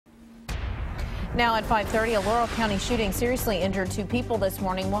Now at 5:30, a Laurel County shooting seriously injured 2 people this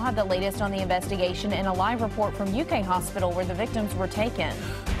morning. We'll have the latest on the investigation and a live report from UK Hospital where the victims were taken.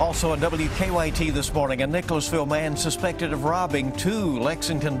 Also on WKYT this morning, a Nicholasville man suspected of robbing 2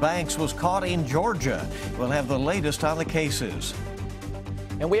 Lexington banks was caught in Georgia. We'll have the latest on the cases.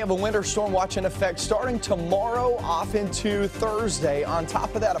 And we have a winter storm watch in effect starting tomorrow off into Thursday. On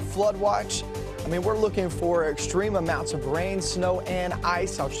top of that, a flood watch. I mean, we're looking for extreme amounts of rain, snow, and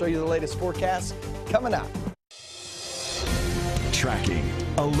ice. I'll show you the latest forecast coming up. Tracking,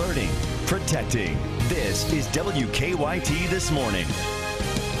 alerting, protecting. This is WKYT This Morning.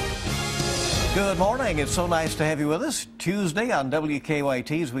 Good morning. It's so nice to have you with us. Tuesday on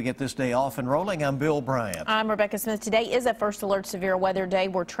WKYT as we get this day off and rolling. I'm Bill Bryant. I'm Rebecca Smith. Today is a first alert severe weather day.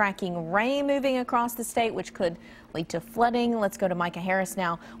 We're tracking rain moving across the state, which could lead to flooding. Let's go to Micah Harris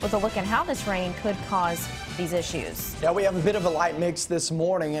now with a look at how this rain could cause these issues. Yeah, we have a bit of a light mix this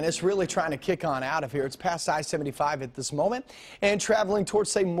morning, and it's really trying to kick on out of here. It's past I-75 at this moment and traveling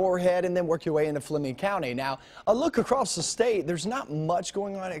towards, say, Moorhead and then work your way into Fleming County. Now, a look across the state, there's not much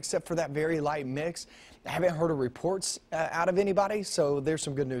going on except for that very light mix. I haven't heard of reports out of anybody, so there's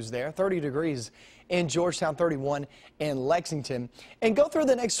some good news there. 30 degrees in Georgetown, 31 in Lexington. And go through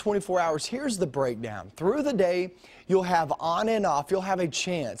the next 24 hours. Here's the breakdown. Through the day, you'll have on and off. You'll have a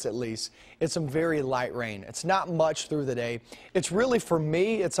chance, at least, it's some very light rain. It's not much through the day. It's really, for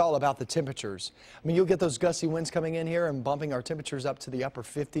me, it's all about the temperatures. I mean, you'll get those gusty winds coming in here and bumping our temperatures up to the upper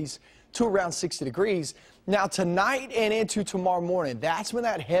 50s to around 60 degrees. Now, tonight and into tomorrow morning, that's when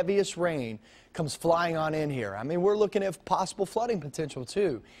that heaviest rain comes flying on in here. I mean, we're looking at possible flooding potential,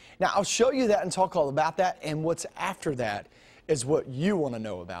 too. Now, I'll show you that and talk all about that, and what's after that is what you want to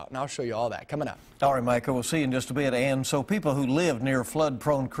know about, and I'll show you all that coming up. All right, Micah, we'll see you in just a bit. And so people who live near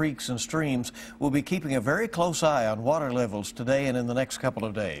flood-prone creeks and streams will be keeping a very close eye on water levels today and in the next couple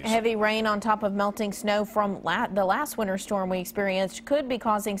of days. Heavy rain on top of melting snow from the last winter storm we experienced could be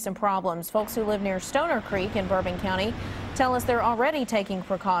causing some problems. Folks who live near Stoner Creek in Bourbon County tell us they're already taking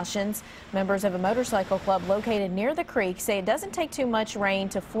precautions. Members of a motorcycle club located near the creek say it doesn't take too much rain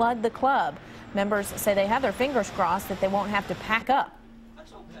to flood the club. Members say they have their fingers crossed that they won't have to pack up.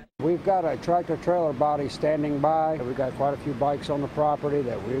 We've got a tractor-trailer body standing by. We've got quite a few bikes on the property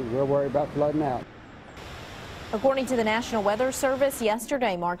that we're worried about flooding out. According to the National Weather Service,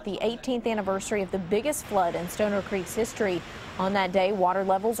 yesterday marked the 18th anniversary of the biggest flood in Stoner Creek's history. On that day, water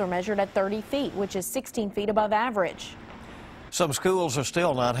levels are measured at 30 feet, which is 16 feet above average. Some schools are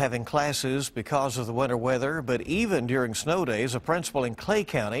still not having classes because of the winter weather, but even during snow days, a principal in Clay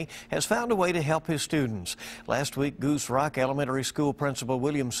County has found a way to help his students. Last week, Goose Rock Elementary School Principal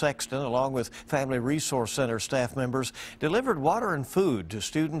William Sexton, along with Family Resource Center staff members, delivered water and food to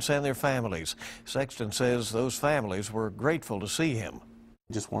students and their families. Sexton says those families were grateful to see him.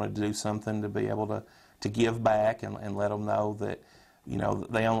 Just wanted to do something to be able to give back and let them know that, you know,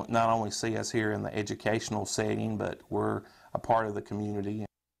 they not only see us here in the educational setting, but we're a part of the community.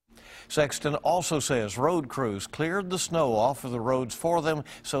 Sexton also says road crews cleared the snow off of the roads for them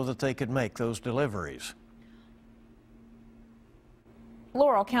so that they could make those deliveries.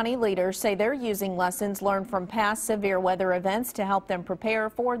 Laurel County leaders say they're using lessons learned from past severe weather events to help them prepare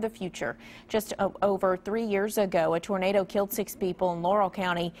for the future. Just over 3 years ago, a tornado killed 6 people in Laurel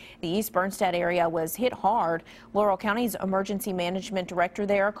County. The East Bernstadt area was hit hard. Laurel County's emergency management director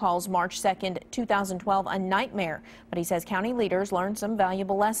there calls March 2nd, 2012 a nightmare, but he says county leaders learned some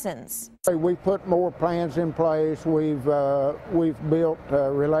valuable lessons. We put more plans in place. We've built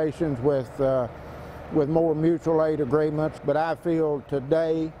relations with more mutual aid agreements, but I feel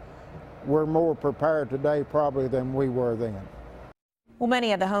today we're more prepared today probably than we were then. Well,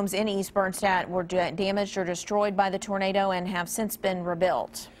 many of the homes in East Bernstadt were damaged or destroyed by the tornado and have since been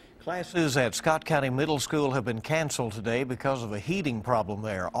rebuilt. Classes at Scott County Middle School have been canceled today because of a heating problem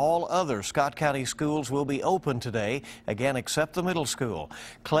there. All other Scott County schools will be open today, again except the middle school.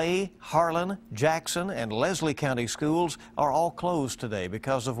 Clay, Harlan, Jackson, and Leslie County schools are all closed today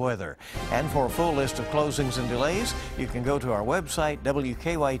because of weather. And for a full list of closings and delays, you can go to our website,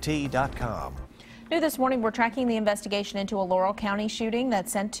 WKYT.com. New this morning, we're tracking the investigation into a Laurel County shooting that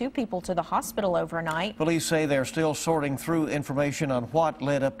sent 2 people to the hospital overnight. Police say they're still sorting through information on what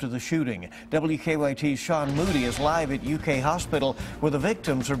led up to the shooting. WKYT's Sean Moody is live at UK Hospital where the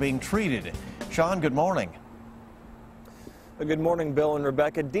victims are being treated. Sean, good morning. Good morning, Bill and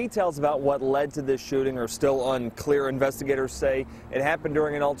Rebecca. Details about what led to this shooting are still unclear. Investigators say it happened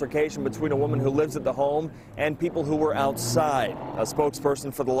during an altercation between a woman who lives at the home and people who were outside. A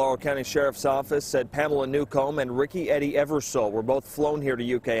spokesperson for the Laurel County Sheriff's Office said Pamela Newcomb and Ricky Eddie Eversole were both flown here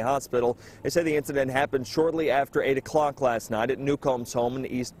to UK Hospital. They say the incident happened shortly after 8 o'clock last night at Newcomb's home in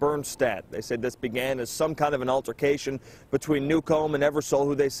East Bernstadt. They said this began as some kind of an altercation between Newcomb and Eversole,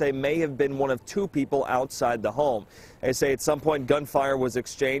 who they say may have been one of 2 people outside the home. They say at some point gunfire was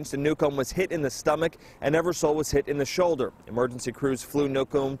exchanged and Newcomb was hit in the stomach and Eversole was hit in the shoulder. Emergency crews flew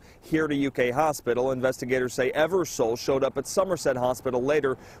Newcomb here to UK Hospital. Investigators say Eversole showed up at Somerset Hospital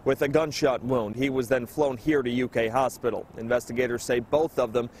later with a gunshot wound. He was then flown here to UK Hospital. Investigators say both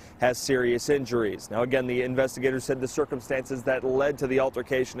of them has serious injuries. Now again, the investigators said the circumstances that led to the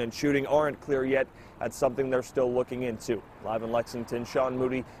altercation and shooting aren't clear yet. That's something they're still looking into. Live in Lexington, Sean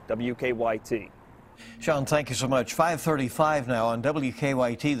Moody, WKYT. Sean, thank you so much. 5:35 now on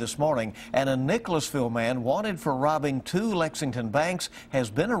WKYT this morning, and a Nicholasville man wanted for robbing 2 Lexington banks has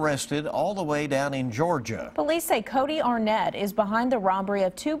been arrested all the way down in Georgia. Police say Cody Arnett is behind the robbery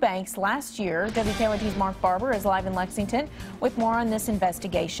of 2 banks last year. WKYT's Mark Barber is live in Lexington with more on this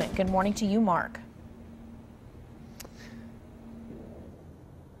investigation. Good morning to you, Mark.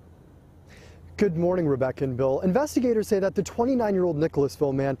 Good morning, Rebecca and Bill. Investigators say that the 29-year-old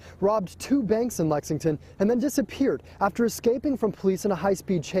Nicholasville man robbed 2 banks in Lexington and then disappeared after escaping from police in a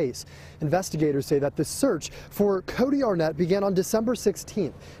high-speed chase. Investigators say that the search for Cody Arnett began on December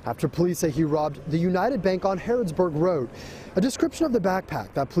 16th after police say he robbed the United Bank on Harrodsburg Road. A description of the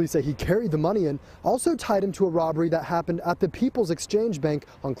backpack that police say he carried the money in also tied him to a robbery that happened at the People's Exchange Bank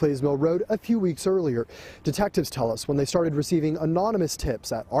on Clays Mill Road a few weeks earlier. Detectives tell us when they started receiving anonymous tips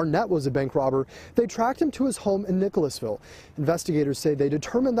that Arnett was a bank robber, they tracked him to his home in Nicholasville. Investigators say they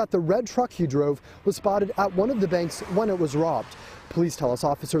determined that the red truck he drove was spotted at one of the banks when it was robbed. Police tell us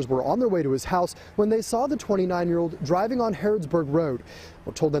officers were on their way to his house when they saw the 29-year-old driving on Harrodsburg Road.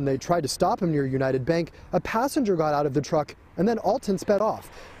 We're told them they tried to stop him near United Bank. A passenger got out of the truck and then Alton sped off.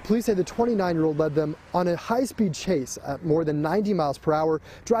 Police say the 29-year-old led them on a high-speed chase at more than 90 miles per hour,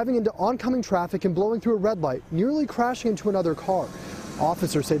 driving into oncoming traffic and blowing through a red light, nearly crashing into another car.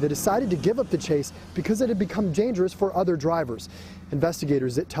 Officers say they decided to give up the chase because it had become dangerous for other drivers.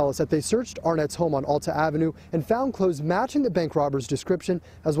 Investigators tell us that they searched Arnett's home on Alta Avenue and found clothes matching the bank robber's description,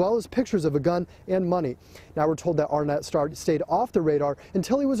 as well as pictures of a gun and money. Now we're told that Arnett stayed off the radar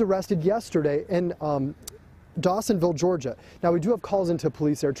until he was arrested yesterday in Dawsonville, Georgia. Now, we do have calls into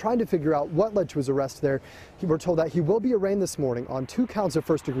police there trying to figure out what led to his arrest there. We're told that he will be arraigned this morning on 2 counts of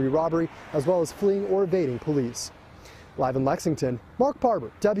first-degree robbery, as well as fleeing or evading police. Live in Lexington, Mark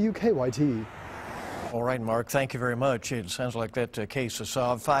Barber, WKYT. All right, Mark, thank you very much. It sounds like that case is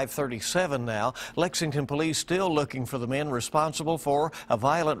solved. 5:37 now. Lexington police still looking for the men responsible for a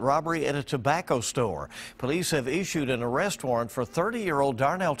violent robbery at a tobacco store. Police have issued an arrest warrant for 30-year-old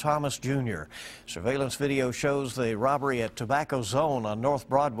Darnell Thomas Jr. Surveillance video shows the robbery at Tobacco Zone on North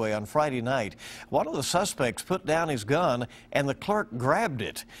Broadway on Friday night. One of the suspects put down his gun and the clerk grabbed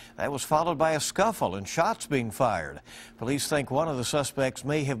it. That was followed by a scuffle and shots being fired. Police think one of the suspects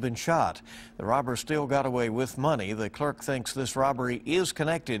may have been shot. The robber still got away with money. The clerk thinks this robbery is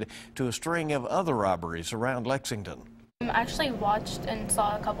connected to a string of other robberies around Lexington. I actually watched and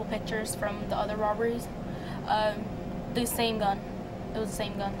saw a couple pictures from the other robberies. The same gun. It was the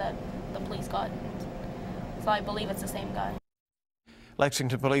same gun that the police got. So I believe it's the same guy.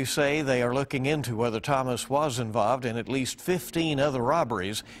 Lexington police say they are looking into whether Thomas was involved in at least 15 other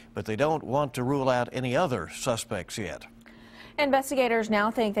robberies, but they don't want to rule out any other suspects yet. Investigators now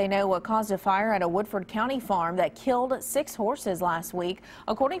think they know what caused a fire at a Woodford County farm that killed 6 horses last week.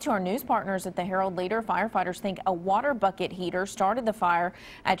 According to our news partners at the Herald Leader, firefighters think a water bucket heater started the fire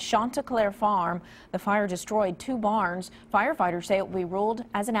at Chanticleer Farm. The fire destroyed 2 barns. Firefighters say it will be ruled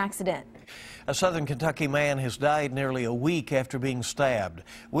as an accident. A Southern Kentucky man has died nearly a week after being stabbed.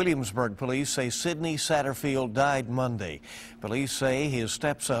 Williamsburg police say Sidney Satterfield died Monday. Police say his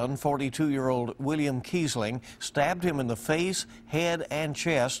stepson, 42-year-old William Kiesling, stabbed him in the face, head, and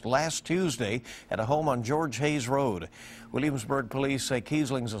chest last Tuesday at a home on George Hayes Road. Williamsburg police say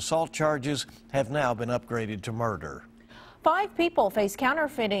Kiesling's assault charges have now been upgraded to murder. 5 people face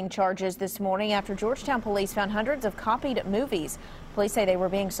counterfeiting charges this morning after Georgetown police found hundreds of copied movies. Police say they were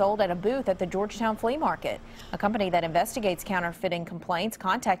being sold at a booth at the Georgetown Flea Market. A company that investigates counterfeiting complaints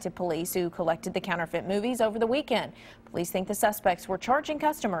contacted police who collected the counterfeit movies over the weekend. Police think the suspects were charging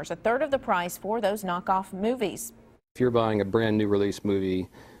customers a third of the price for those knockoff movies. If you're buying a brand new release movie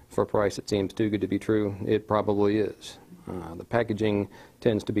for a price that seems too good to be true, it probably is. The packaging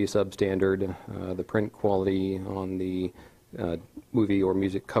tends to be substandard. The print quality on the movie or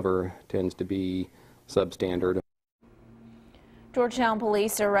music cover tends to be substandard. Georgetown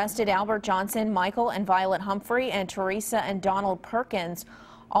police arrested Albert Johnson, Michael and Violet Humphrey, and Teresa and Donald Perkins.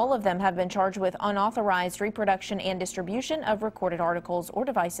 All of them have been charged with unauthorized reproduction and distribution of recorded articles or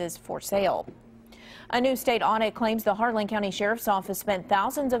devices for sale. A new state audit claims the Harlan County Sheriff's Office spent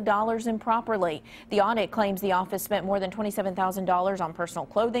thousands of dollars improperly. The audit claims the office spent more than $27,000 on personal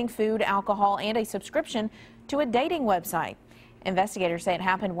clothing, food, alcohol, and a subscription to a dating website. Investigators say it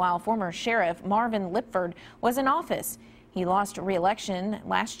happened while former Sheriff Marvin Lipford was in office. He lost re-election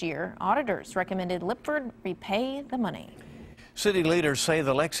last year. Auditors recommended Lipford repay the money. City leaders say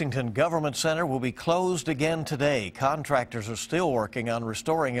the Lexington Government Center will be closed again today. Contractors are still working on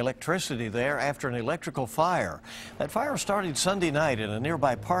restoring electricity there after an electrical fire. That fire started Sunday night in a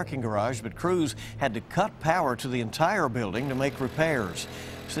nearby parking garage, but crews had to cut power to the entire building to make repairs.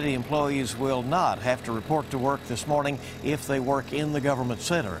 City employees will not have to report to work this morning if they work in the Government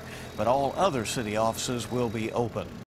Center, but all other city offices will be open.